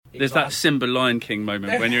There's that Simba Lion King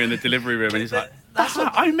moment when you're in the delivery room and he's like,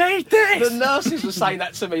 I made this! The nurses were saying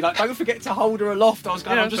that to me, like, don't forget to hold her aloft. I was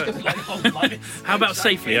going, I'm just going to like, hold her like this. How about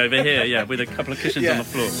safely over here, yeah, with a couple of cushions on the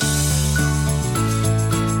floor?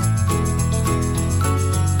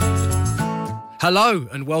 Hello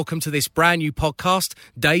and welcome to this brand new podcast,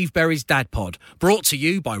 Dave Berry's Dad Pod, brought to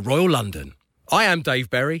you by Royal London. I am Dave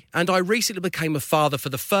Berry and I recently became a father for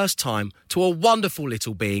the first time to a wonderful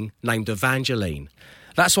little being named Evangeline.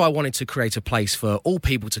 That's why I wanted to create a place for all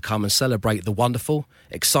people to come and celebrate the wonderful,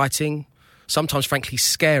 exciting, sometimes frankly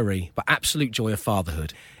scary, but absolute joy of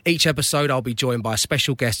fatherhood. Each episode I'll be joined by a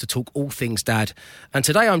special guest to talk all things dad. And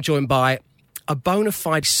today I'm joined by a bona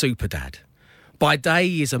fide super dad. By day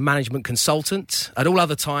he is a management consultant. At all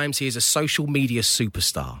other times he is a social media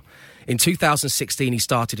superstar. In 2016 he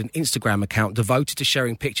started an Instagram account devoted to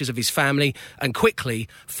sharing pictures of his family, and quickly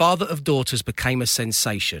Father of Daughters became a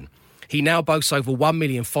sensation. He now boasts over 1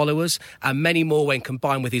 million followers and many more when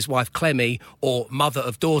combined with his wife Clemmy, or Mother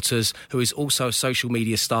of Daughters, who is also a social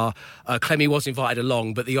media star. Clemmy was invited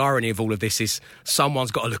along, but the irony of all of this is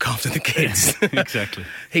someone's got to look after the kids. Exactly.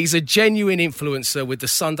 He's a genuine influencer, with the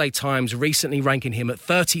Sunday Times recently ranking him at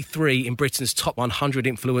 33 in Britain's top 100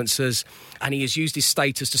 influencers, and he has used his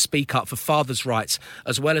status to speak up for fathers' rights,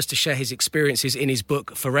 as well as to share his experiences in his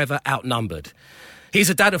book, Forever Outnumbered. He's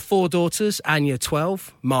a dad of 4 daughters, Anya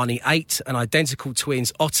 12, Marnie 8, and identical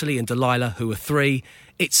twins Ottilie and Delilah, who are 3.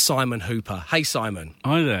 It's Simon Hooper. Hey, Simon.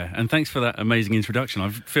 Hi there, and thanks for that amazing introduction. I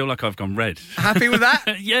feel like I've gone red. Happy with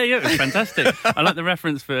that? Yeah, it was fantastic. I like the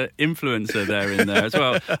reference for influencer there in there as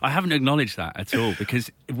well. I haven't acknowledged that at all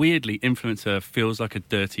because, weirdly, influencer feels like a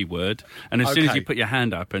dirty word. And as soon as you put your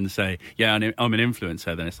hand up and say, yeah, I'm an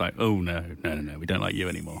influencer, then it's like, oh, no, we don't like you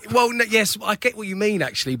anymore. Well, yes, I get what you mean,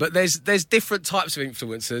 actually, but there's different types of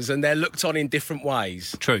influencers and they're looked on in different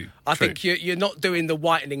ways. True. I think you're not doing the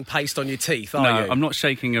whitening paste on your teeth, are you? No, I'm not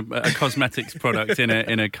shaking a cosmetics product in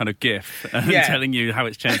a kind of GIF and telling you how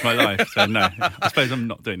it's changed my life. So no, I suppose I'm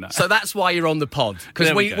not doing that. So that's why you're on the pod,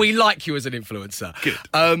 because we like you as an influencer.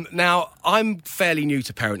 Good. Now, I'm fairly new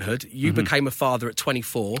to parenthood. You became a father at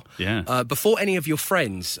 24. Yeah. Before any of your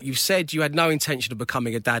friends, you said you had no intention of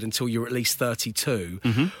becoming a dad until you were at least 32.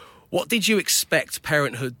 Mm-hmm. What did you expect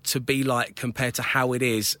parenthood to be like compared to how it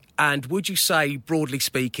is? And would you say, broadly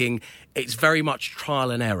speaking, it's very much trial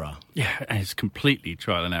and error? Yeah, it's completely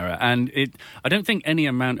trial and error. And I don't think any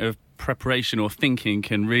amount of preparation or thinking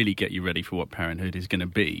can really get you ready for what parenthood is going to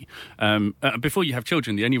be. Before you have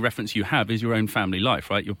children, the only reference you have is your own family life,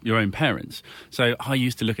 right? Your own parents. So I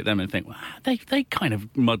used to look at them and think, well, they kind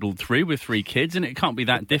of muddled through with 3 kids and it can't be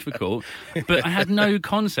that difficult. But I had no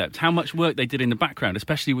concept how much work they did in the background,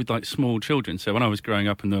 especially with like small children. So when I was growing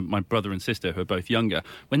up and my brother and sister, who are both younger,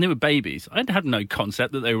 when they were babies, I had no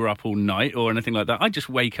concept that they were up all night or anything like that. I'd just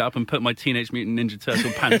wake up and put my Teenage Mutant Ninja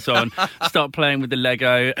Turtle pants on, start playing with the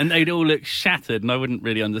Lego, and they'd all look shattered and I wouldn't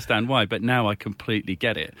really understand why, but now I completely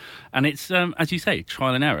get it. And it's, as you say,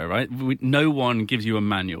 trial and error, right? No one gives you a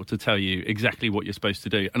manual to tell you exactly what you're supposed to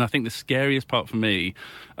do. And I think the scariest part for me,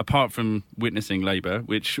 apart from witnessing labour,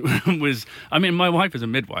 which was, I mean, my wife is a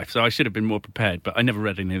midwife, so I should have been more prepared, but I never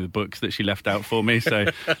read any of the books that she left out for me, so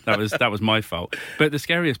that was my fault. But the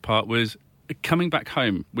scariest part was coming back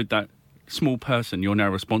home with that small person you're now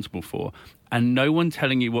responsible for, and no one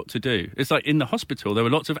telling you what to do. It's like in the hospital, there were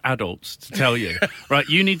lots of adults to tell you, right,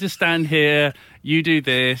 you need to stand here, you do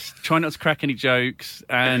this, try not to crack any jokes,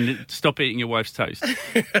 and stop eating your wife's toast.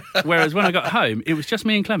 Whereas when I got home, it was just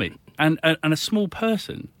me and Clemmy, and a small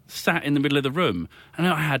person sat in the middle of the room, and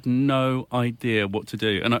I had no idea what to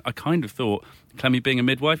do. And I kind of thought, Clemmy being a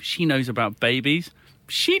midwife, she knows about babies.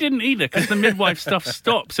 She didn't either, because the midwife stuff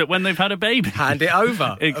stops at when they've had a baby. Hand it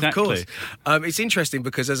over. Exactly. Of course. It's interesting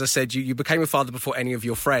because, as I said, you became a father before any of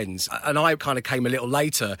your friends, and I kind of came a little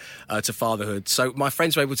later to fatherhood. So my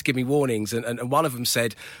friends were able to give me warnings, and one of them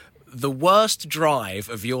said, the worst drive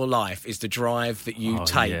of your life is the drive that you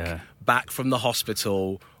take back from the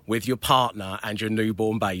hospital with your partner and your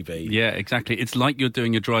newborn baby. Yeah, exactly. It's like you're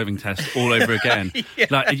doing your driving test all over again.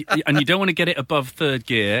 And you don't want to get it above 3rd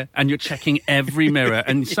gear, and you're checking every mirror,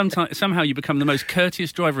 and somehow you become the most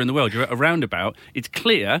courteous driver in the world. You're at a roundabout, it's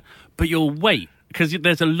clear, but you'll wait because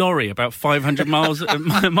there's a lorry about 500 miles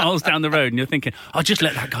down the road, and you're thinking, I'll just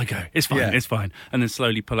let that guy go. It's fine, it's fine. And then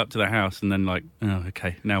slowly pull up to the house, and then like, oh,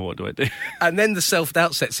 okay, now what do I do? And then the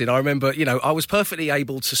self-doubt sets in. I remember, I was perfectly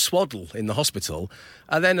able to swaddle in the hospital,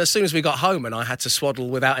 And then as soon as we got home and I had to swaddle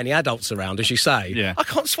without any adults around, as you say, I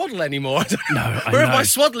can't swaddle anymore. Where have my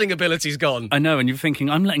swaddling abilities gone? I know, and you're thinking,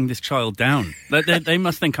 I'm letting this child down. They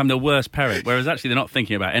must think I'm the worst parent, whereas actually they're not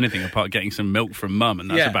thinking about anything apart getting some milk from mum,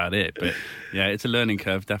 and that's about it. But yeah, it's a learning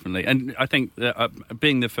curve, definitely. And I think that,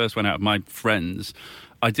 being the first one out of my friends,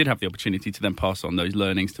 I did have the opportunity to then pass on those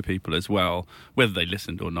learnings to people as well, whether they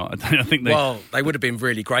listened or not. I think they would have been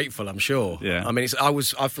really grateful, I'm sure. Yeah. I mean,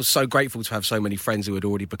 I feel so grateful to have so many friends who had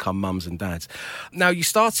already become mums and dads. Now, you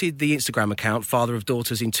started the Instagram account, Father of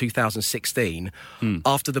Daughters, in 2016,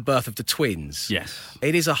 after the birth of the twins. Yes.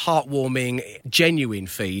 It is a heartwarming, genuine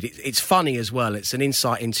feed. It's funny as well. It's an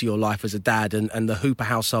insight into your life as a dad and the Hooper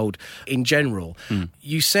household in general.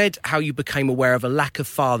 You said how you became aware of a lack of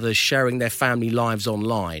fathers sharing their family lives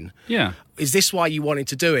online. Yeah. Is this why you wanted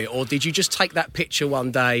to do it, or did you just take that picture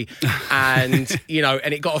one day and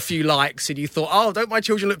and it got a few likes and you thought, oh, don't my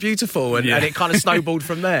children look beautiful, and it kind of snowballed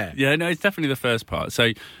from there? Yeah, no, it's definitely the first part.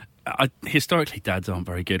 So historically, dads aren't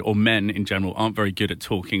very good, or men in general aren't very good at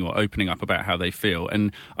talking or opening up about how they feel.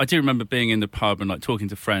 And I do remember being in the pub and like talking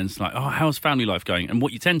to friends like, oh, how's family life going? And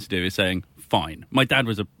what you tend to do is saying, fine. My dad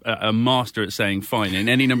was a master at saying fine in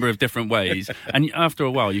any number of different ways. And after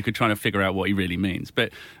a while, you could try to figure out what he really means.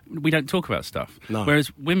 But we don't talk about stuff. No.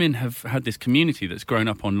 Whereas women have had this community that's grown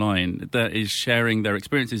up online that is sharing their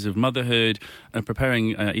experiences of motherhood and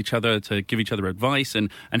preparing each other to give each other advice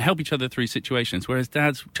and help each other through situations. Whereas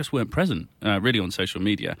dads just weren't present really on social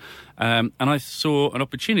media. And I saw an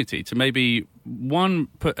opportunity to maybe, one,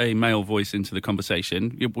 put a male voice into the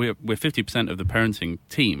conversation. We're 50% of the parenting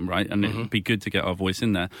team, right? And it would be good to get our voice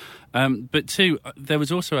in there. But two, there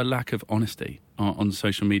was also a lack of honesty on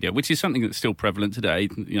social media, which is something that's still prevalent today.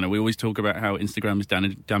 You know, we always talk about how Instagram is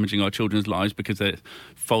damaging our children's lives because they're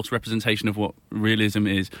false representation of what realism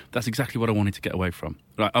is. That's exactly what I wanted to get away from.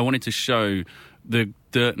 Like, I wanted to show the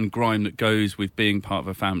dirt and grime that goes with being part of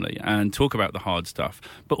a family and talk about the hard stuff,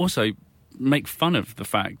 but also make fun of the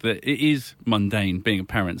fact that it is mundane being a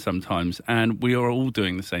parent sometimes, and we are all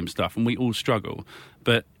doing the same stuff and we all struggle.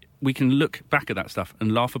 But we can look back at that stuff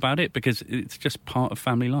and laugh about it because it's just part of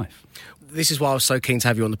family life. This is why I was so keen to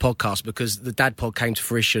have you on the podcast, because the Dad Pod came to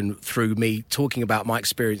fruition through me talking about my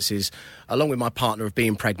experiences along with my partner of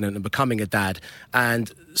being pregnant and becoming a dad,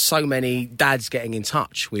 and so many dads getting in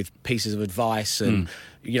touch with pieces of advice and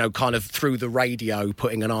kind of through the radio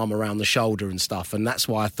putting an arm around the shoulder and stuff. And that's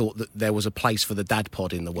why I thought that there was a place for the Dad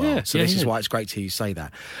Pod in the world. This is why it's great to hear you say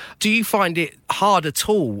that. Do you find it hard at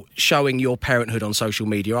all showing your parenthood on social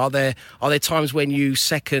media? Are there times when you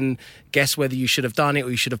second guess whether you should have done it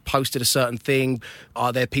or you should have posted a certain thing?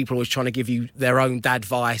 Are there people always trying to give you their own dad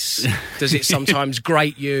advice? Does it sometimes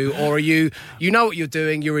grate you, or are you know what you're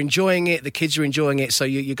doing, you're enjoying it, the kids are enjoying it, so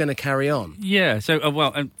you're going to carry on? Yeah, so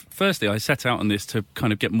firstly, I set out on this to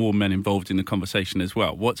kind of get more men involved in the conversation as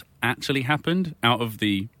well. What's actually happened out of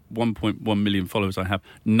the 1.1 million followers I have,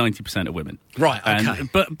 90% are women. Right, okay.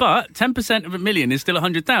 But 10% of a million is still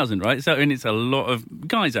 100,000, right? So, and it's a lot of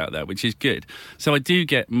guys out there, which is good. So I do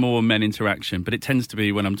get more men interaction, but it tends to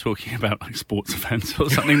be when I'm talking about like sports events or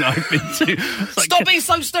something that I've been to. Like, stop being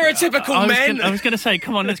so stereotypical, men! I was going to say,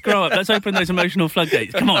 come on, let's grow up. Let's open those emotional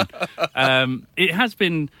floodgates. Come on. It has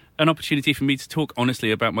been an opportunity for me to talk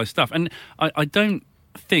honestly about my stuff. And I don't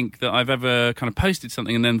think that I've ever kind of posted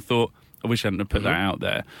something and then thought, I wish I hadn't have put that out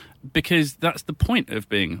there, because that's the point of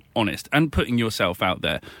being honest and putting yourself out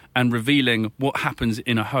there and revealing what happens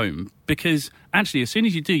in a home. Because actually, as soon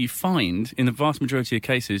as you do, you find in the vast majority of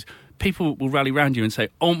cases, people will rally around you and say,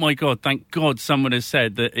 oh my God, thank God someone has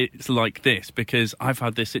said that it's like this, because I've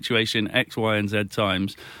had this situation X, Y, and Z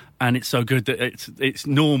times. And it's so good that it's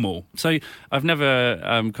normal. So I've never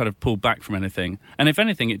kind of pulled back from anything. And if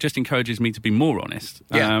anything, it just encourages me to be more honest.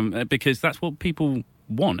 Because that's what people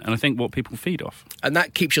want, and I think what people feed off. And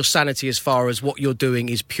that keeps your sanity as far as what you're doing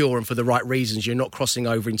is pure and for the right reasons. You're not crossing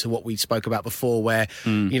over into what we spoke about before, where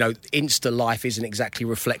Insta life isn't exactly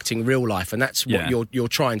reflecting real life, and that's what you're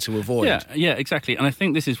trying to avoid. Yeah, exactly. And I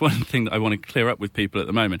think this is one thing that I want to clear up with people at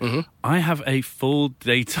the moment. I have a full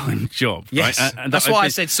daytime job. Yes, right? And that's why I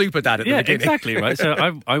said super dad at the beginning. Exactly, right. So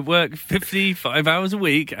I work 55 hours a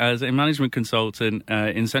week as a management consultant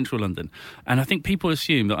in central London, and I think people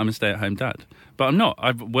assume that I'm a stay-at-home dad. But I'm not.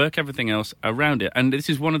 I work everything else around it. And this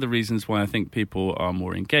is one of the reasons why I think people are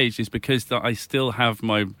more engaged, is because that I still have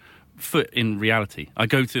my foot in reality. I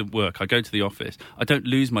go to work, I go to the office. I don't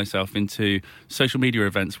lose myself into social media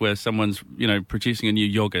events where someone's, producing a new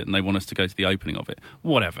yogurt and they want us to go to the opening of it.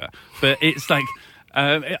 Whatever. But it's like,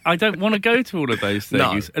 I don't want to go to all of those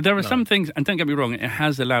things. No, there are some things, and don't get me wrong, it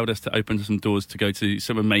has allowed us to open some doors to go to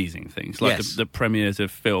some amazing things, like the premieres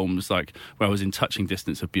of films, like where I was in touching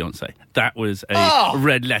distance of Beyonce. That was a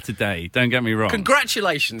red letter day, don't get me wrong.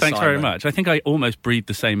 Congratulations, Thanks Simon. very much. I think I almost breathed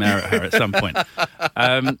the same air at her at some point.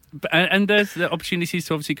 And there's the opportunities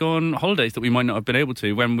to obviously go on holidays that we might not have been able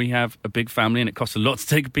to when we have a big family and it costs a lot to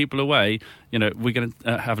take people away. You know, we're going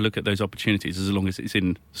to have a look at those opportunities as long as it's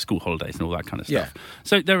in school holidays and all that kind of stuff. Yeah.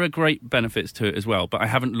 So there are great benefits to it as well, but I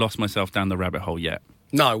haven't lost myself down the rabbit hole yet.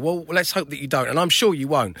 No, well, let's hope that you don't, and I'm sure you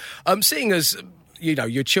won't. Seeing as, you know,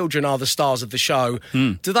 your children are the stars of the show,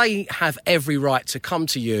 do they have every right to come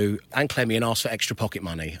to you and Clemmy and ask for extra pocket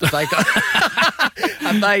money? Have they got,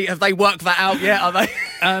 have they worked that out yet? Are they?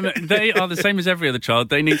 They are the same as every other child.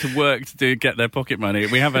 They need to work to get their pocket money.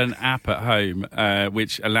 We have an app at home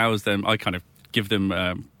which allows them, I kind of give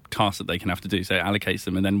them tasks that they can have to do, so it allocates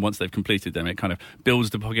them, and then once they've completed them, it kind of builds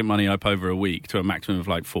the pocket money up over a week to a maximum of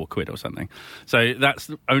like £4 or something. So that's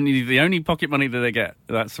the only pocket money that they get.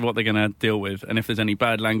 That's what they're going to deal with, and if there's any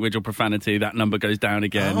bad language or profanity, that number goes down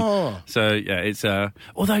again. So yeah, it's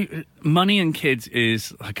although money and kids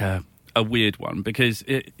is like a weird one, because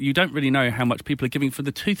you don't really know how much people are giving for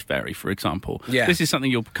the tooth fairy, for example. Yeah. This is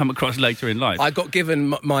something you'll come across later in life. I got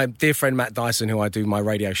given, my dear friend Matt Dyson, who I do my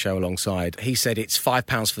radio show alongside, he said it's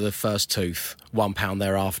 £5 for the first tooth, £1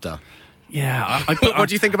 thereafter. Yeah. What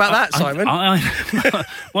do you think about that, Simon?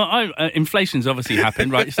 Inflation's obviously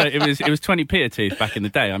happened, right? So it was 20p a tooth back in the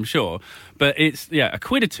day, I'm sure. But it's,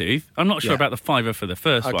 £1 a tooth. I'm not sure about the £5 for the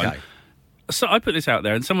first one. So I put this out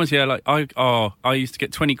there, and someone's here like, I used to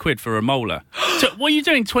get 20 quid for a molar. So what are you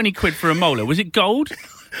doing 20 quid for a molar? Was it gold?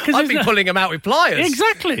 I'd be pulling them out with pliers.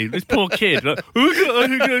 Exactly. This poor kid. Like,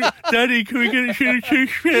 Daddy, can we get a tooth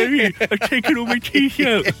fairy? I've taken all my teeth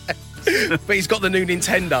out. But he's got the new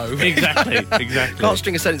Nintendo. Exactly. Can't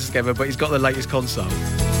string a sentence together, but he's got the latest console.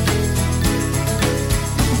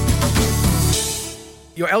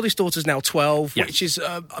 Your eldest daughter's now 12, which is,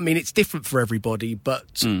 it's different for everybody,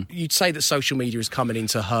 but you'd say that social media is coming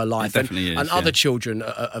into her life. It definitely is, and other children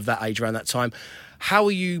of that age around that time. How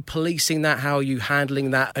are you policing that? How are you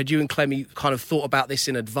handling that? Had you and Clemmy kind of thought about this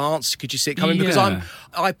in advance? Could you see it coming? Because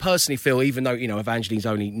I personally feel, even though, Evangeline's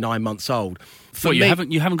only 9 months old, you haven't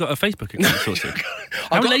got a Facebook account sorted?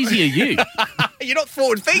 How lazy are you? You're not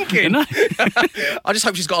forward thinking. No. I just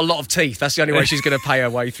hope she's got a lot of teeth. That's the only way she's going to pay her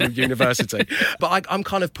way through university. But I'm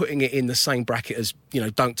kind of putting it in the same bracket as,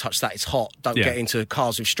 don't touch that, it's hot. Don't get into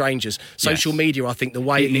cars with strangers. Social media, I think the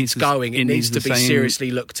way it's going, it needs to be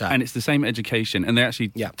seriously looked at. And it's the same education. And they actually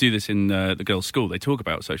do this in the girls' school. They talk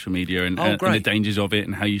about social media and the dangers of it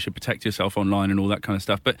and how you should protect yourself online and all that kind of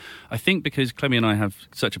stuff. But I think because Clemmy and I have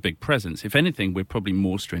such a big presence, if anything, we're probably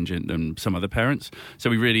more stringent than some other parents.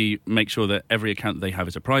 So we really make sure that every account that they have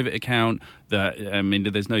is a private account, that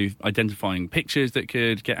there's no identifying pictures that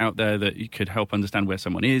could get out there that you could help understand where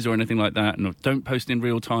someone is or anything like that, and don't post in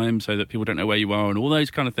real time so that people don't know where you are and all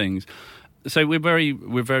those kind of things. So we're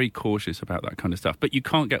very cautious about that kind of stuff. But you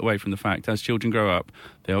can't get away from the fact, as children grow up,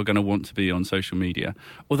 they are going to want to be on social media.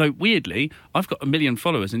 Although, weirdly, I've got 1 million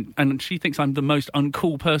followers, and she thinks I'm the most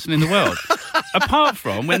uncool person in the world. Apart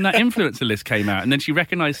from when that influencer list came out, and then she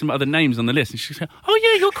recognised some other names on the list, and she said, "Oh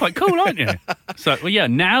yeah, you're quite cool, aren't you?" So, well, yeah,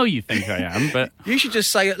 now you think I am, but you should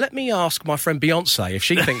just say, "Let me ask my friend Beyonce if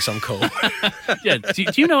she thinks I'm cool." Yeah, do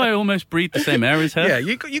you know I almost breathe the same air as her? Yeah,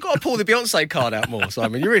 you got to pull the Beyonce card out more,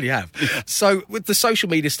 Simon. You really have. So with the social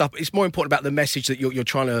media stuff, it's more important about the message that you're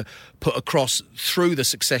trying to put across through the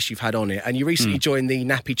success you've had on it. And you recently joined the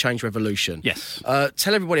Nappy Change Revolution. Yes.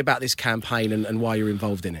 Tell everybody about this campaign and why you're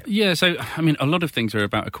involved in it. Yeah, so, a lot of things are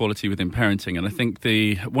about equality within parenting. And I think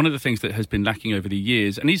one of the things that has been lacking over the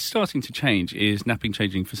years, and is starting to change, is napping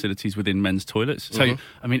changing facilities within men's toilets. So,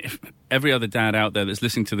 if every other dad out there that's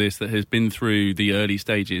listening to this that has been through the early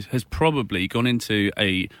stages has probably gone into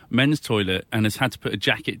a men's toilet and has had to put a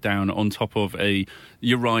jacket down on top of a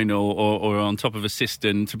urinal or on top of a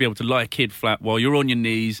cistern to be able to lie a kid flat while you're on your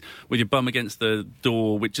knees with your bum against the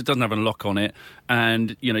door, which doesn't have a lock on it,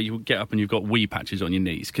 and you get up and you've got wee patches on your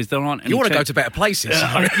knees because there aren't any. You want to go to better places.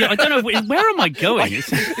 I don't know, where am I going?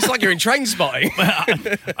 It's like you're in Train Spotting.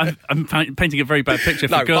 I'm painting a very bad picture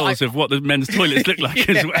for girls of what the men's toilets look like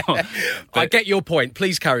as well. But I get your point.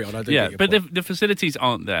 Please carry on. I do get your point. The facilities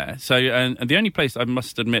aren't there. So, and the only place I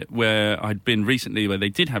must admit where I'd been recently where they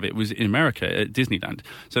did have it was in America at Disneyland.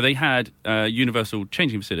 So they had universal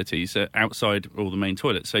changing facilities outside all the main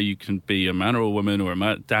toilets. So you can be a man or a woman or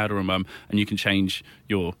a dad or a mum, and you can change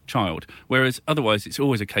your child. Whereas otherwise, it's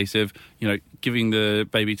always a case of giving the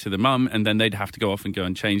baby to the mum, and then they'd have to go off and go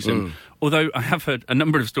and change them. Although I have heard a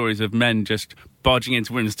number of stories of men just barging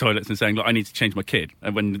into women's toilets and saying, look, I need to change my kid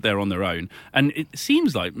when they're on their own. And it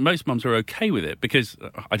seems like most mums are okay with it because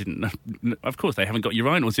I didn't know. Of course, they haven't got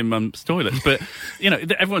urinals in mums' toilets, but,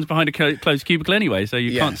 everyone's behind a closed cubicle anyway, so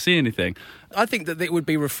you can't see anything. I think that it would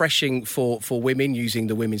be refreshing for women using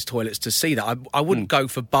the women's toilets to see that. I wouldn't go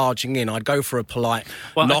for barging in. I'd go for a polite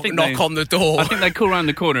knock on the door. I think they'd call around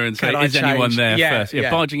the corner and say, is anyone there first?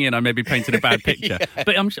 Yeah, barging in, I maybe painted a bad picture.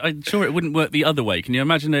 But I'm sure it wouldn't work the other way. Can you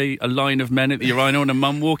imagine a line of men at the urinal and a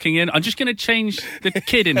mum walking in? I'm just going to change the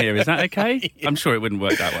kid in here. Is that okay? I'm sure it wouldn't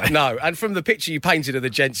work that way. No, and from the picture you painted of the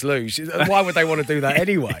gents' loos, why would they want to do that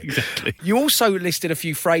anyway? Exactly. You also listed a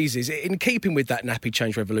few phrases in keeping with that nappy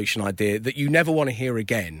change revolution idea that you never want to hear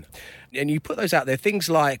again. And you put those out there, things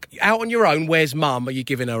like, out on your own, where's mum? Are you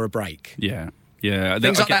giving her a break? Yeah.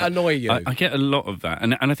 Things like that annoy you. I get a lot of that.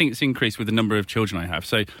 And I think it's increased with the number of children I have.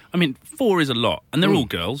 So, 4 is a lot. And they're all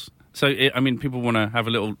girls. So, people want to have a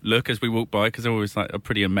little look as we walk by because they're always are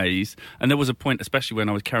pretty amazed. And there was a point, especially when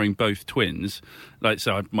I was carrying both twins,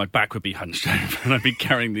 my back would be hunched over and I'd be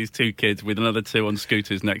carrying these 2 kids with another 2 on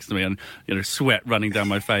scooters next to me and, sweat running down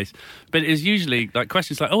my face. But it's usually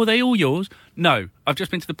questions like, oh, are they all yours? No, I've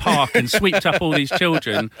just been to the park and sweeped up all these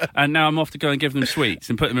children and now I'm off to go and give them sweets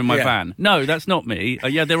and put them in my van. No, that's not me.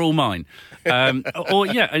 They're all mine. And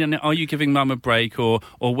are you giving mum a break or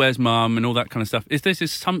where's mum and all that kind of stuff? Is this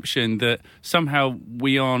assumption that somehow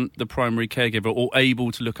we aren't the primary caregiver or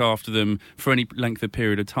able to look after them for any length of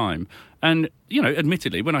period of time? And,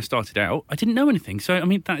 admittedly, when I started out, I didn't know anything. So,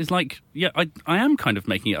 that is I am kind of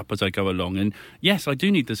making it up as I go along. And yes, I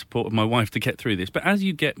do need the support of my wife to get through this. But as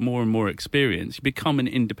you get more and more experience, you become an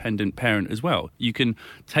independent parent as well. You can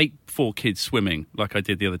take 4 kids swimming like I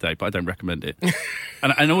did the other day, but I don't recommend it.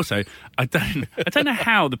 and also, I don't know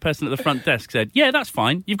how the person at the front desk said, yeah, that's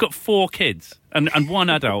fine. You've got 4 kids and 1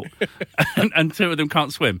 adult and 2 of them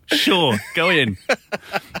can't swim. Sure, go in.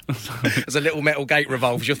 As a little metal gate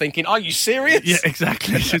revolves, you're thinking, are you serious? Yeah,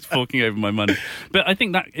 exactly. Just forking over my money. But I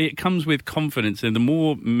think that it comes with confidence, and the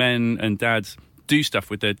more men and dads do stuff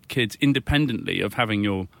with their kids independently of having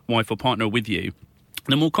your wife or partner with you,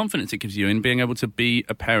 the more confidence it gives you in being able to be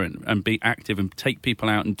a parent and be active and take people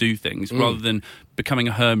out and do things rather than becoming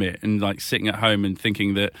a hermit and sitting at home and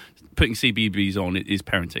thinking that putting CBeebies on is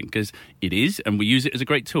parenting, because it is, and we use it as a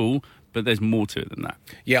great tool, but there's more to it than that.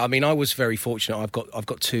 Yeah, I was very fortunate. I've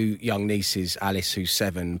got 2 young nieces, Alice, who's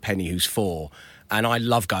 7, Penny, who's 4. And I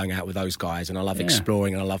love going out with those guys and I love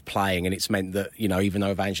exploring and I love playing. And it's meant that, even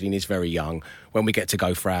though Evangeline is very young, when we get to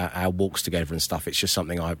go for our walks together and stuff, it's just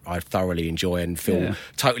something I thoroughly enjoy and feel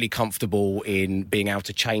totally comfortable in being able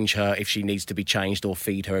to change her if she needs to be changed or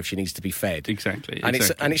feed her if she needs to be fed. Exactly. And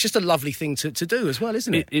it's just a lovely thing to do as well,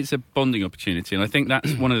 isn't it? It's a bonding opportunity. And I think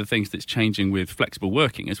that's one of the things that's changing with flexible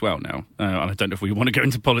working as well now. And I don't know if we want to go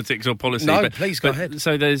into politics or policy. No, please go ahead.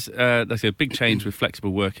 So there's a big change with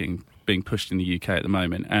flexible working being pushed in the UK at the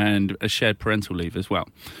moment, and a shared parental leave as well.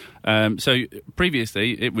 So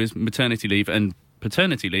previously it was maternity leave, and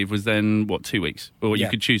paternity leave was then 2 weeks, or you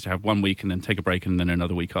could choose to have 1 week and then take a break and then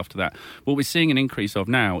another week after that. What we're seeing an increase of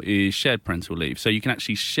now is shared parental leave, so you can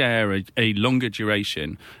actually share a longer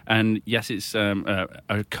duration, and yes, it's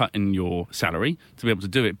a cut in your salary to be able to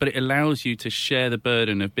do it, but it allows you to share the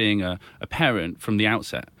burden of being a parent from the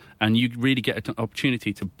outset. And you really get an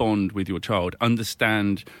opportunity to bond with your child,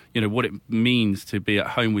 understand, what it means to be at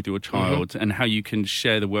home with your child and how you can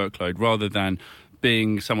share the workload rather than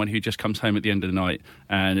being someone who just comes home at the end of the night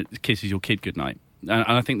and kisses your kid goodnight. And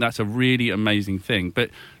I think that's a really amazing thing.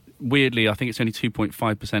 But weirdly, I think it's only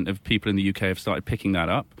 2.5% of people in the UK have started picking that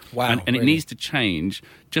up. Wow, and really? It needs to change,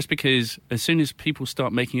 just because as soon as people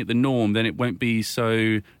start making it the norm, then it won't be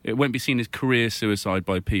seen as career suicide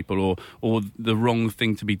by people or the wrong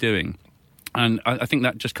thing to be doing. And I think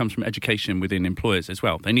that just comes from education within employers as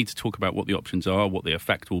well. They need to talk about what the options are, what the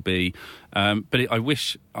effect will be. But I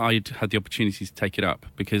wish I'd had the opportunity to take it up,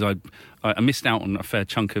 because I missed out on a fair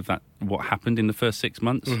chunk of that, what happened in the first 6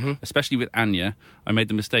 months, especially with Anya. I made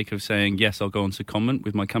the mistake of saying, yes, I'll go on secondment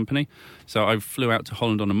with my company. So I flew out to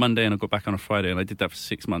Holland on a Monday and I got back on a Friday, and I did that for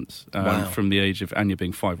 6 months from the age of Anya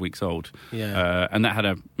being 5 weeks old. Yeah. And that had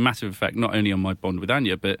a massive effect, not only on my bond with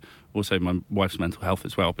Anya, but also my wife's mental health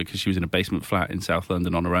as well, because she was in a basement flat in South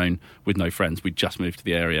London on her own with no friends. We'd just moved to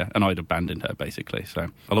the area and I'd abandoned her, basically. So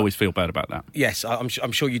I'll always feel bad about that. Yes, I'm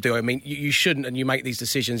sure you do. I mean, you shouldn't, and you make these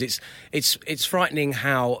decisions. It's frightening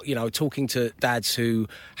how, talking to dads who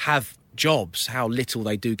have jobs, how little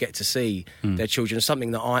they do get to see their children.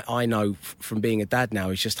 Something that I know from being a dad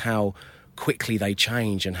now is just how quickly they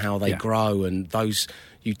change and how they grow, and those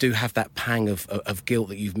you do have that pang of guilt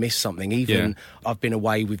that you've missed something. Even I've been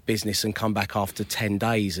away with business and come back after 10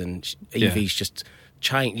 days and Evie's just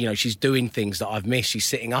changed. You know, she's doing things that I've missed. She's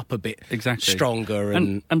sitting up a bit stronger.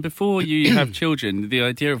 And before you have children, the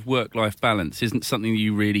idea of work-life balance isn't something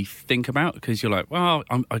you really think about, because you're like, well,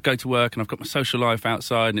 I go to work and I've got my social life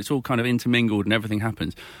outside and it's all kind of intermingled and everything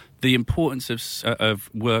happens. The importance of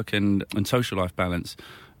work and social life balance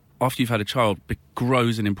after you've had a child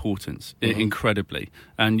grows in importance incredibly,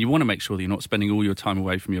 and you want to make sure that you're not spending all your time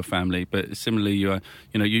away from your family. But similarly,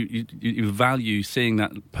 you value seeing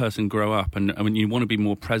that person grow up, and you want to be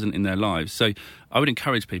more present in their lives. So I would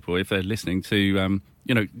encourage people, if they're listening, to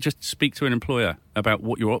just speak to an employer about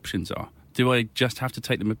what your options are. Do I just have to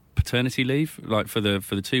take the paternity leave, like for the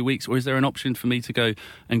 2 weeks, or is there an option for me to go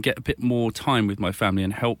and get a bit more time with my family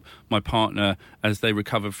and help my partner as they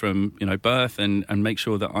recover from birth, and make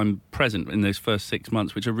sure that I'm present in those first 6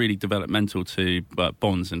 months, which are really developmental to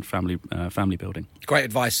bonds and family building. Great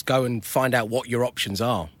advice. Go and find out what your options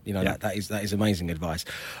are. That is amazing advice.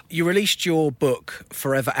 You released your book,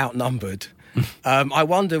 Forever Outnumbered. I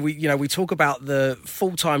wonder, we talk about the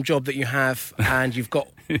full-time job that you have, and you've got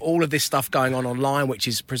all of this stuff going on online, which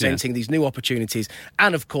is presenting these new opportunities.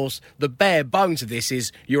 And, of course, the bare bones of this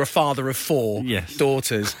is you're a father of 4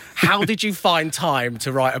 daughters. How did you find time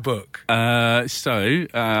to write a book? So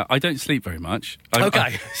I don't sleep very much. I've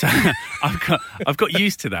got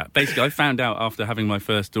used to that. Basically, I found out after having my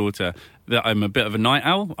first daughter that I'm a bit of a night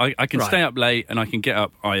owl. I can stay up late and I can get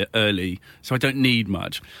up early, so I don't need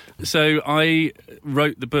much. So I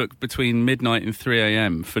wrote the book between midnight and 3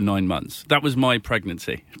 a.m. for 9 months. That was my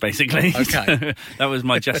pregnancy, basically. Okay. That was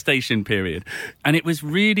my gestation period. And it was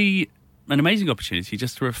really an amazing opportunity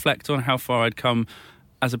just to reflect on how far I'd come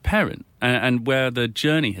as a parent and where the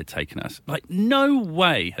journey had taken us. Like, no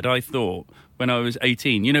way had I thought when I was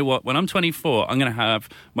 18, you know what, when I'm 24, I'm going to have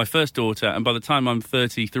my first daughter, and by the time I'm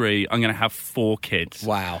 33, I'm going to have 4 kids.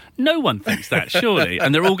 Wow. No one thinks that, surely.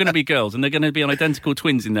 And they're all going to be girls, and they're going to be identical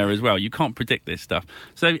twins in there as well. You can't predict this stuff.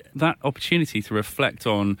 So that opportunity to reflect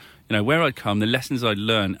on, where I'd come, the lessons I'd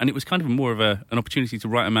learned, and it was kind of more of an opportunity to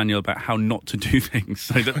write a manual about how not to do things,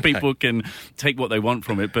 so that people can take what they want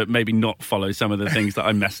from it, but maybe not follow some of the things that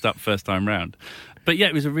I messed up first time round. But yeah,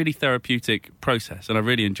 it was a really therapeutic process, and I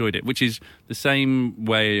really enjoyed it, which is the same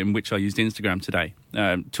way in which I used Instagram today,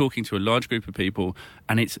 talking to a large group of people,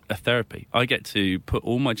 and it's a therapy. I get to put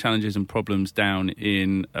all my challenges and problems down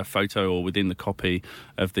in a photo or within the copy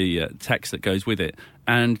of the text that goes with it,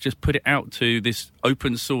 and just put it out to this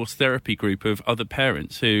open source therapy group of other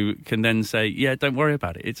parents who can then say, yeah, don't worry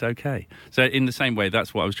about it, it's okay. So in the same way,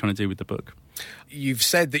 that's what I was trying to do with the book. You've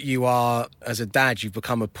said that you are, as a dad, you've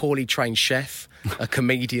become a poorly trained chef, a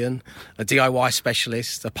comedian, a DIY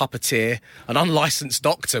specialist, a puppeteer, an unlicensed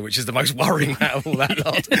doctor, which is the most worrying out of all that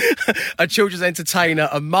lot, a children's entertainer,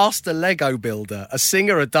 a master Lego builder, a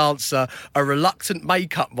singer, a dancer, a reluctant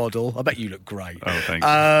makeup model. I bet you look great. Oh, thanks.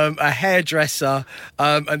 A hairdresser,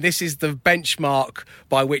 and this is the benchmark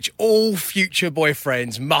by which all future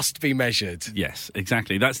boyfriends must be measured. Yes,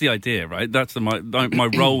 exactly. That's the idea, right? That's my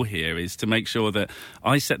role here, is to make sure that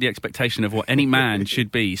I set the expectation of what any man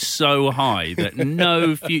should be so high that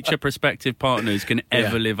no future prospective partners can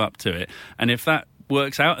ever live up to it. And if that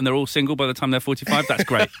works out and they're all single by the time they're 45, that's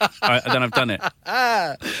great. Then I've done it.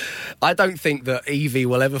 I don't think that Evie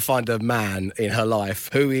will ever find a man in her life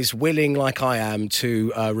who is willing, like I am,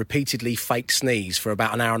 to repeatedly fake sneeze for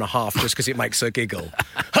about an hour and a half just because it makes her giggle.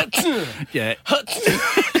 Yeah.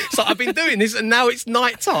 So I've been doing this and now it's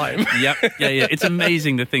night time. Yep. Yeah. It's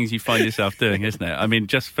amazing the things you find yourself doing, isn't it? I mean,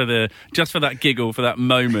 just for that giggle, for that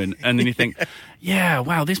moment, and then you think, yeah,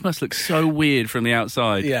 wow, this must look so weird from the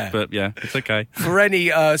outside. Yeah. But yeah, it's okay. For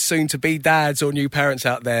any soon-to-be dads or new parents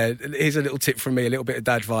out there, here's a little tip from me, a little bit of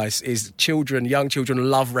dad advice, is young children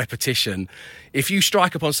love repetition. If you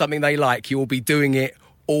strike upon something they like, you will be doing it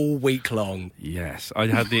all week long. Yes, I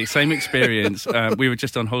had the same experience. We were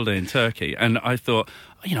just on holiday in Turkey, and I thought,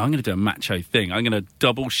 I'm going to do a macho thing. I'm going to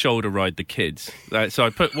double shoulder ride the kids. So I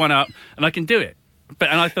put one up, and I can do it.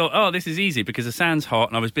 And I thought, this is easy because the sand's hot,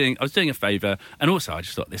 and I was doing a favour, and also I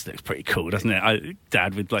just thought, this looks pretty cool, doesn't it?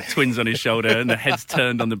 Dad with twins on his shoulder and the heads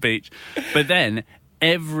turned on the beach. But then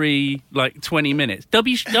every 20 minutes,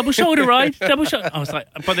 double shoulder ride, double shoulder. I was like,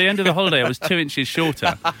 by the end of the holiday, I was 2 inches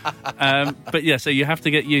shorter. But yeah, so you have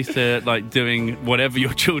to get used to doing whatever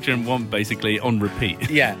your children want, basically on repeat.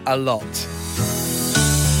 Yeah, a lot.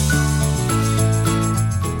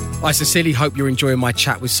 I sincerely hope you're enjoying my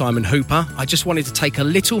chat with Simon Hooper. I just wanted to take a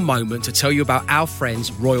little moment to tell you about our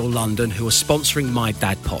friends Royal London, who are sponsoring my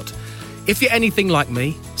Dad Pod. If you're anything like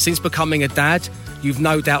me, since becoming a dad, you've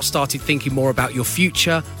no doubt started thinking more about your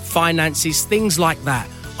future, finances, things like that.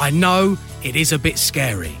 I know it is a bit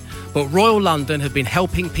scary, but Royal London have been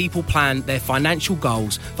helping people plan their financial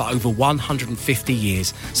goals for over 150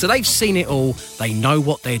 years. So they've seen it all, they know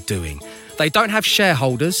what they're doing. They don't have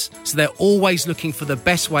shareholders, so they're always looking for the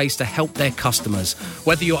best ways to help their customers.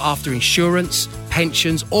 Whether you're after insurance,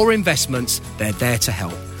 pensions or investments, they're there to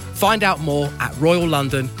help. Find out more at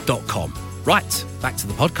royallondon.com. Right, back to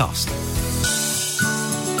the podcast.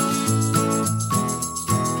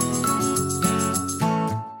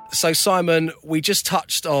 So, Simon, we just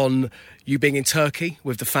touched on you being in Turkey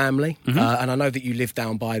with the family, and I know that you live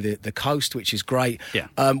down by the coast, which is great.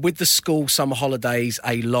 Yeah. With the school summer holidays,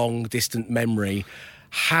 a long, distant memory,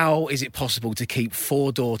 how is it possible to keep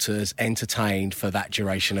 4 daughters entertained for that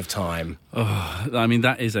duration of time? Oh, I mean,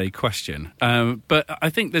 that is a question. But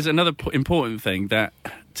I think there's another important thing, that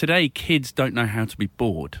today kids don't know how to be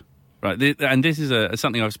bored. Right, and this is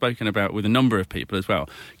something I've spoken about with a number of people as well.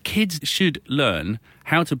 Kids should learn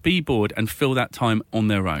how to be bored and fill that time on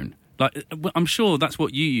their own. Like, I'm sure that's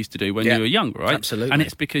what you used to do when you were young, right? Absolutely. And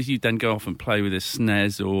it's because you then go off and play with a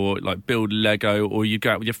SNES or like build Lego, or you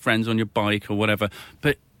go out with your friends on your bike or whatever.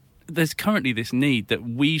 But there's currently this need that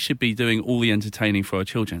we should be doing all the entertaining for our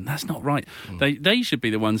children. That's not right. They should be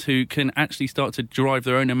the ones who can actually start to drive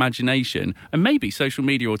their own imagination. And maybe social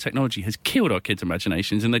media or technology has killed our kids'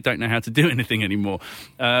 imaginations and they don't know how to do anything anymore.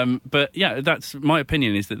 But yeah, that's my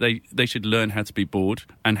opinion, is that they should learn how to be bored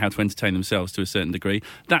and how to entertain themselves to a certain degree.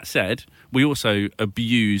 That said, we also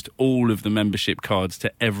abused all of the membership cards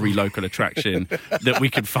to every local attraction that we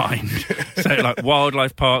could find. So like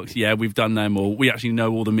wildlife parks, yeah, we've done them all. We actually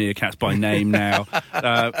know all the meerkats by name now.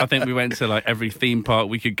 I think we went to like every theme park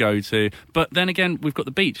we could go to. But then again, we've got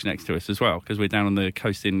the beach next to us as well, because we're down on the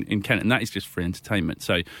coast in Kent, and that is just for entertainment.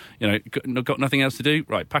 So, you know, got nothing else to do?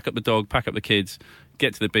 Right, pack up the dog, pack up the kids,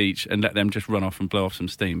 get to the beach and let them just run off and blow off some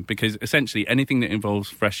steam. Because essentially anything that involves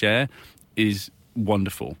fresh air is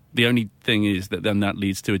wonderful. The only thing is that then that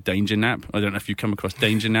leads to a danger nap. I don't know if you've come across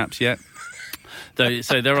danger naps yet.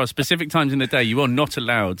 So there are specific times in the day you are not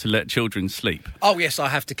allowed to let children sleep. Oh, yes, I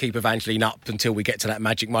have to keep Evangeline up until we get to that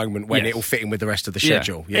magic moment when it'll fit in with the rest of the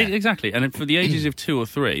schedule. Yeah. Exactly. And for the ages of 2 or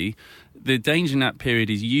 3, the danger nap period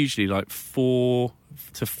is usually like 4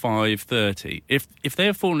 to 5:30. If they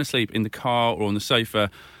have fallen asleep in the car or on the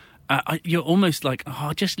sofa, you're almost like,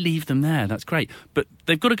 oh, just leave them there. That's great. But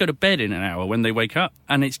they've got to go to bed in an hour when they wake up,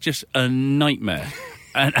 and it's just a nightmare.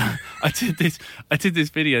 And I did this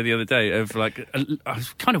video the other day of like, I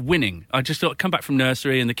was kind of winning. I just thought, come back from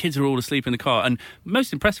nursery and the kids are all asleep in the car. And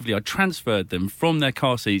most impressively, I transferred them from their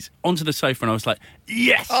car seats onto the sofa, and I was like,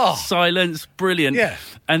 yes, silence, brilliant. Yeah.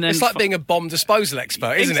 And then it's like being a bomb disposal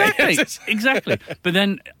expert, isn't it? Exactly. But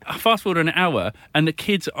then fast forward an hour and the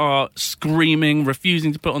kids are screaming,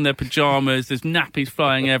 refusing to put on their pajamas. There's nappies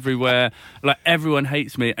flying everywhere. Like, everyone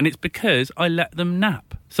hates me. And it's because I let them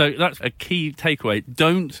nap. So that's a key takeaway.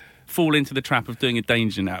 Don't fall into the trap of doing a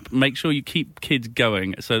danger nap. Make sure you keep kids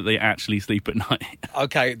going so that they actually sleep at night.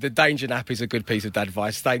 OK, the danger nap is a good piece of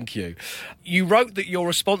advice. Thank you. You wrote that your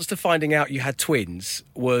response to finding out you had twins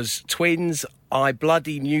was, twins, I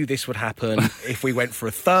bloody knew this would happen if we went for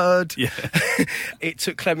a third. Yeah. It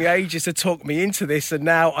took Clemmy ages to talk me into this, and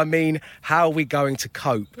now, I mean, how are we going to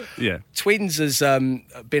cope? Yeah. Twins has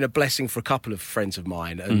been a blessing for a couple of friends of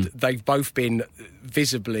mine, and they've both been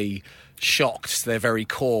visibly shocked to their very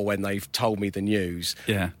core when they've told me the news.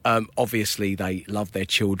 Yeah. Obviously, they love their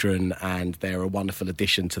children and they're a wonderful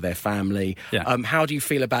addition to their family. Yeah. How do you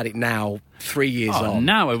feel about it now, 3 years on?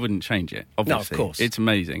 Now I wouldn't change it, obviously. No, of course. It's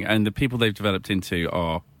amazing. And the people they've developed into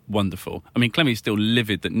are wonderful. I mean, Clemmy's still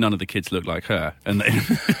livid that none of the kids look like her. And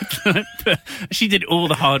she did all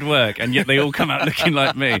the hard work, and yet they all come out looking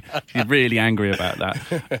like me. She's really angry about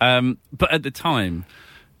that. But at the time,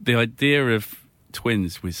 the idea of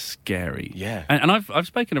twins was scary. Yeah. And I've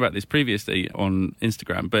spoken about this previously on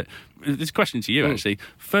Instagram, but this question to you, actually.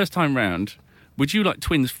 First time round, would you like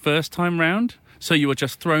twins first time round, so you were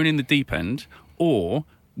just thrown in the deep end, or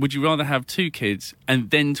would you rather have 2 kids and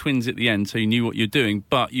then twins at the end so you knew what you're doing,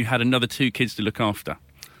 but you had another 2 kids to look after?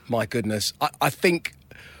 My goodness. I think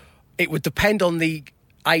it would depend on the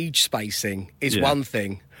age spacing is one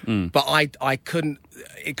thing. But I couldn't,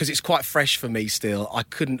 because it's quite fresh for me still, I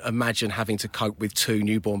couldn't imagine having to cope with 2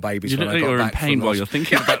 newborn babies. You look like you're in pain while you're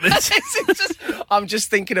thinking about this. I'm just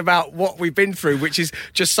thinking about what we've been through, which is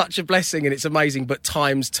just such a blessing and it's amazing, but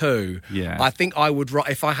times two. Yeah. I think I would,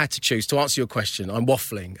 if I had to choose, to answer your question, I'm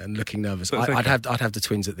waffling and looking nervous. I'd have the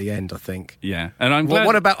twins at the end, I think. Yeah. And I'm glad...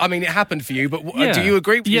 What about, I mean, it happened for you, but do you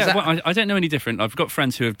agree? Yeah, well, I don't know any different. I've got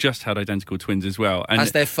friends who have just had identical twins as well. And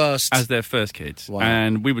As their first kids. Wow.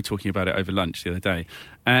 And we were talking about it over lunch the other day.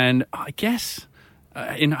 And I guess,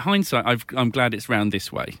 in hindsight, I'm glad it's round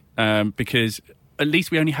this way. Because at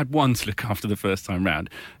least we only had one to look after the first time round.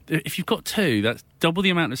 If you've got two, that's double the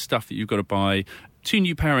amount of stuff that you've got to buy. Two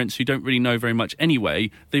new parents who don't really know very much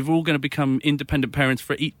anyway, they've all going to become independent parents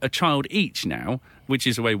for a child each now, which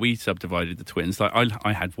is the way we subdivided the twins. Like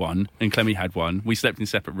I had one and Clemmy had one. We slept in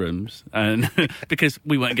separate rooms and because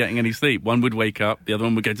we weren't getting any sleep. One would wake up, the other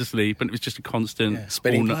one would go to sleep, and it was just a constant...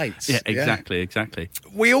 spinning plates. Yeah, exactly.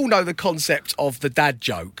 We all know the concept of the dad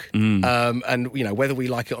joke. And, you know, whether we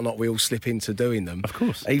like it or not, we all slip into doing them. Of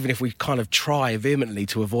course. Even if we kind of try vehemently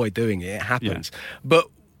to avoid doing it, it happens. Yeah. But...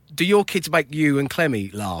 do your kids make you and Clemmy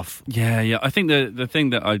laugh? Yeah. I think the thing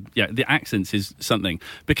that the accents is something,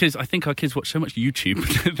 because I think our kids watch so much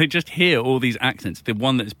YouTube, they just hear all these accents. The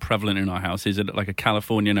one that is prevalent in our house is like a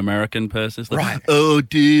Californian American person. It's like, right. Oh,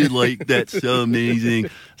 dude, like, that's so amazing.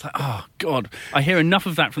 It's like, oh, God, I hear enough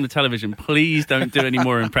of that from the television. Please don't do any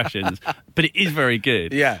more impressions. But it is very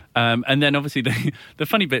good. Yeah. And then obviously the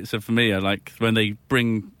funny bits for me are like when they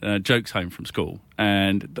bring jokes home from school.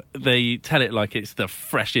 And they tell it like it's the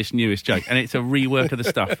freshest, newest joke. And it's a rework of the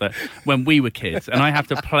stuff that when we were kids. And I have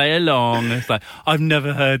to play along. It's like, I've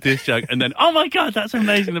never heard this joke. And then, oh my God, that's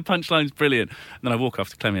amazing. The punchline's brilliant. And then I walk off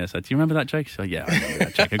to Clemmy and I say, do you remember that joke? She said, yeah, I remember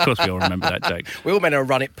that joke. Of course we all remember that joke. We all meant to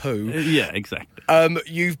run it poo. Yeah, exactly.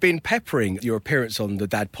 You've been peppering your appearance on the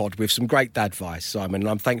Dad Pod with some great dad advice, Simon, and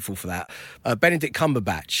I'm thankful for that. Benedict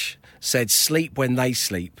Cumberbatch said, sleep when they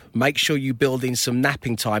sleep. Make sure you build in some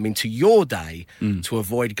napping time into your day to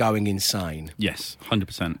avoid going insane. Yes,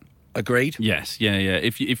 100%. Agreed? Yes, yeah.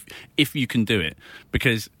 If you can do it.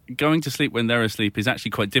 Because going to sleep when they're asleep is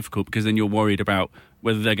actually quite difficult because then you're worried about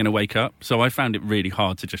whether they're going to wake up. So I found it really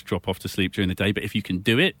hard to just drop off to sleep during the day. But if you can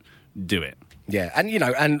do it, do it. Yeah, and, you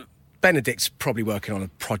know, and Benedict's probably working on a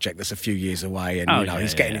project that's a few years away and,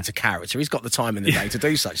 he's getting into character. He's got the time in the day to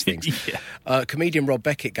do such things. Comedian Rob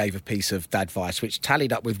Beckett gave a piece of dad advice which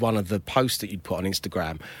tallied up with one of the posts that you'd put on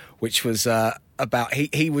Instagram, which was about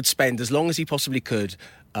he would spend as long as he possibly could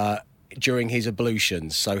during his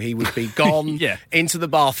ablutions. So he would be gone into the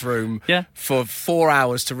bathroom for 4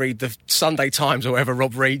 hours to read the Sunday Times or whatever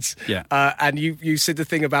Rob reads. And you said the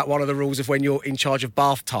thing about one of the rules of when you're in charge of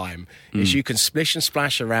bath time is you can splish and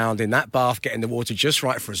splash around in that bath, getting the water just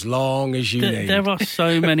right for as long as you need. There are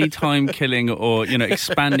so many time-killing or,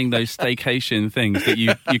 expanding those staycation things that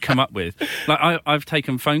you come up with. Like, I've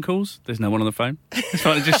taken phone calls. There's no one on the phone.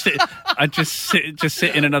 So I just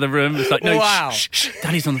sit in another room. It's like, no, wow. shh,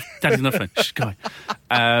 Daddy's on the phone. Shh, go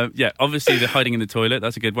on. Obviously the hiding in the toilet,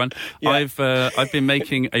 that's a good one. I've been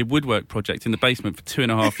making a woodwork project in the basement for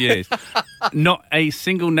 2.5 years. Not a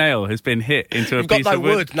single nail has been hit into a piece of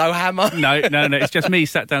wood. You've got no wood, no hammer? No, it's just me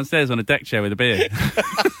sat downstairs on a deck chair with a beer.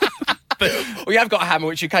 Well, you have got a hammer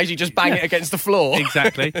which occasionally just bang it against the floor.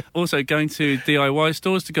 Exactly. Also going to DIY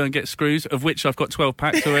stores to go and get screws, of which I've got 12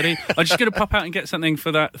 packs already. I'm just going to pop out and get something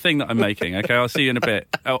for that thing that I'm making, okay? I'll see you in a bit.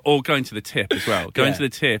 Or going to the Tip as well. Going to the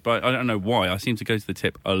Tip, I don't know why, I seem to go to the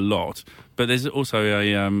Tip a lot. But there's also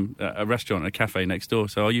a restaurant, a cafe next door,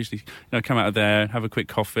 so I'll usually come out of there, have a quick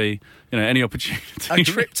coffee, any opportunity. A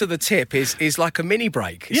trip to the Tip is like a mini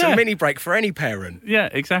break. It's a mini break for any parent. Yeah,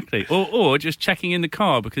 exactly. Or just checking in the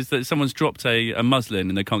car because someone's dropped a muslin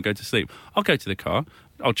and they can't go to sleep. I'll go to the car,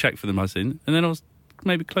 I'll check for the muslin, and then I'll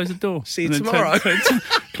maybe close the door. See you tomorrow.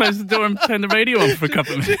 Close the door and turn the radio on for a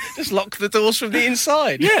couple of minutes. Just lock the doors from the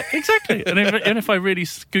inside. Yeah, exactly. And if I really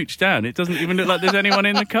scooch down, it doesn't even look like there's anyone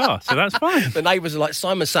in the car, so that's fine. The neighbours are like,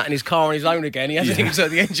 Simon sat in his car on his own again. He hasn't even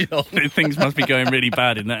turned the engine on. Things must be going really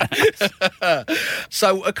bad in that house.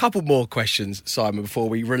 So a couple more questions, Simon, before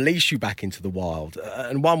we release you back into the wild.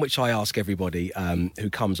 And one which I ask everybody who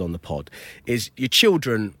comes on the pod is, your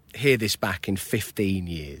children hear this back in 15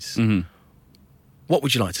 years. Mm-hmm. What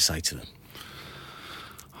would you like to say to them?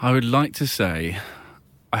 I would like to say,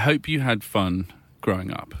 I hope you had fun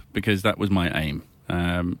growing up, because that was my aim.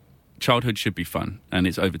 Childhood should be fun, and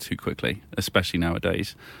it's over too quickly, especially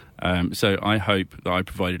nowadays. So I hope that I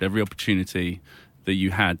provided every opportunity that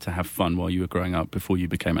you had to have fun while you were growing up before you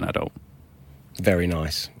became an adult. Very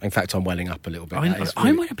nice. In fact, I'm welling up a little bit. I'm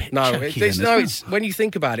a bit chucky it's when you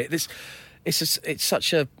think about it, it's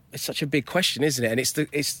such a big question, isn't it? And it's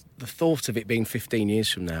the thought of it being 15 years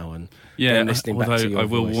from now, and listening back to your I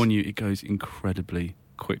will voice. warn you, it goes incredibly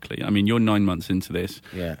quickly. I mean, you're 9 months into this,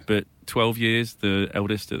 but 12 years, the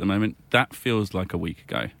eldest at the moment, that feels like a week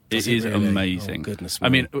ago. It is really amazing. Oh, goodness me. I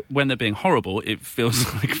mean, when they're being horrible, it feels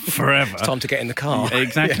like forever. It's time to get in the car. Yeah,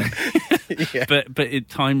 exactly. But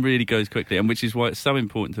time really goes quickly, and which is why it's so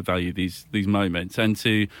important to value these moments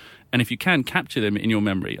and if you can, capture them in your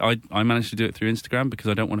memory. I managed to do it through Instagram because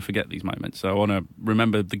I don't want to forget these moments. So I want to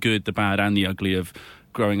remember the good, the bad, and the ugly of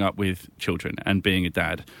growing up with children and being a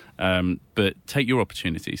dad. But take your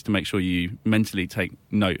opportunities to make sure you mentally take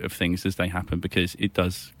note of things as they happen, because it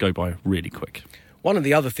does go by really quick. One of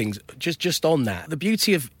the other things, just on that, the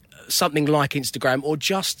beauty of something like Instagram or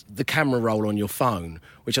just the camera roll on your phone,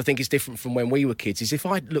 which I think is different from when we were kids, is if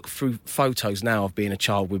I look through photos now of being a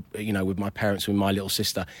child with my parents, with my little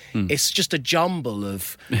sister, it's just a jumble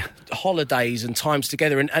of holidays and times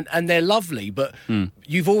together, and they're lovely, but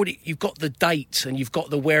you've got the date and you've got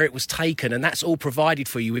the where it was taken, and that's all provided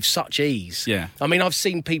for you with such ease. Yeah. I mean, I've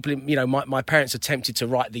seen people, my parents attempted to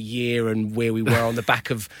write the year and where we were on the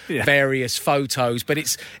back of various photos, but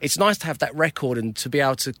it's nice to have that record and to be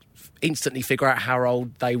able to instantly figure out how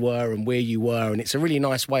old they were and where you were, and it's a really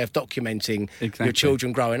nice way of documenting your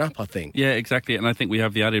children growing up, I think. Yeah, exactly. And I think we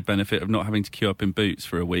have the added benefit of not having to queue up in Boots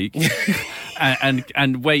for a week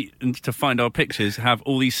and wait to find our pictures have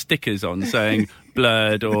all these stickers on saying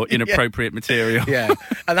blurred or inappropriate material. Yeah,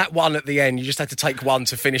 and that one at the end, you just had to take one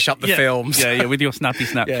to finish up the films. Yeah, with your snappy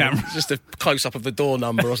snap camera. Just a close-up of the door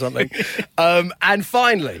number or something. And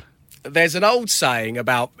finally, there's an old saying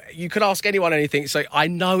about, you could ask anyone anything, so I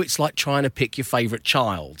know it's like trying to pick your favourite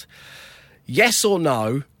child. Yes or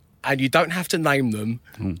no, and you don't have to name them,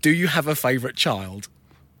 do you have a favourite child?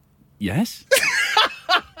 Yes.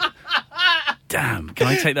 Damn, can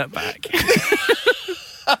I take that back?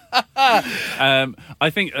 I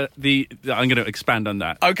think I'm going to expand on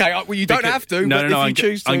that. Okay, well, you don't have to, but if you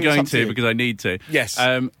choose to... I'm going to because I need to. Yes.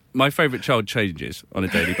 My favourite child changes on a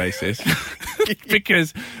daily basis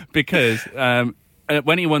because at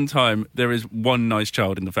any one time there is one nice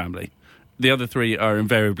child in the family. The other three are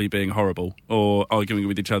invariably being horrible or arguing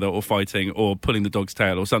with each other or fighting or pulling the dog's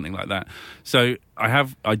tail or something like that. So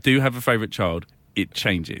I do have a favourite child. It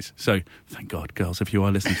changes. So thank God, girls, if you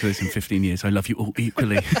are listening to this in 15 years, I love you all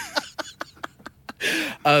equally.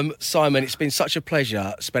 Simon, it's been such a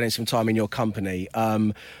pleasure spending some time in your company.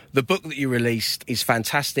 The book that you released is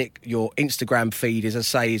fantastic. Your Instagram feed, as I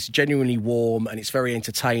say, is genuinely warm and it's very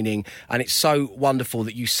entertaining, and it's so wonderful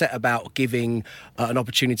that you set about giving an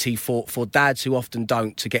opportunity for dads who often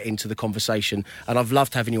don't to get into the conversation, and I've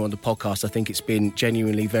loved having you on the podcast. I think it's been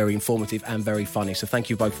genuinely very informative and very funny, so thank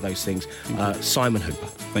you both for those things. Simon Hooper.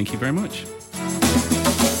 Thank you very much.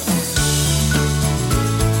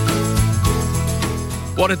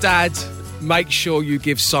 What a dad. Make sure you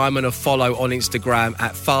give Simon a follow on Instagram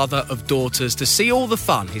at Father of Daughters to see all the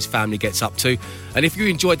fun his family gets up to. And if you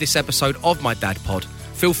enjoyed this episode of My Dad Pod,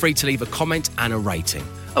 feel free to leave a comment and a rating.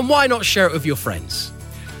 And why not share it with your friends?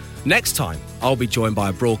 Next time, I'll be joined by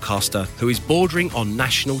a broadcaster who is bordering on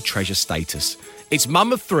national treasure status. It's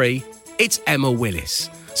mum of three, it's Emma Willis.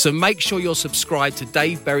 So make sure you're subscribed to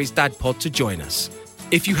Dave Berry's Dad Pod to join us.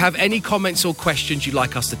 If you have any comments or questions you'd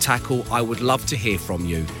like us to tackle, I would love to hear from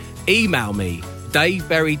you. Email me,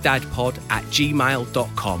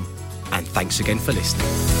 daveberrydadpod@gmail.com. And thanks again for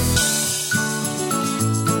listening.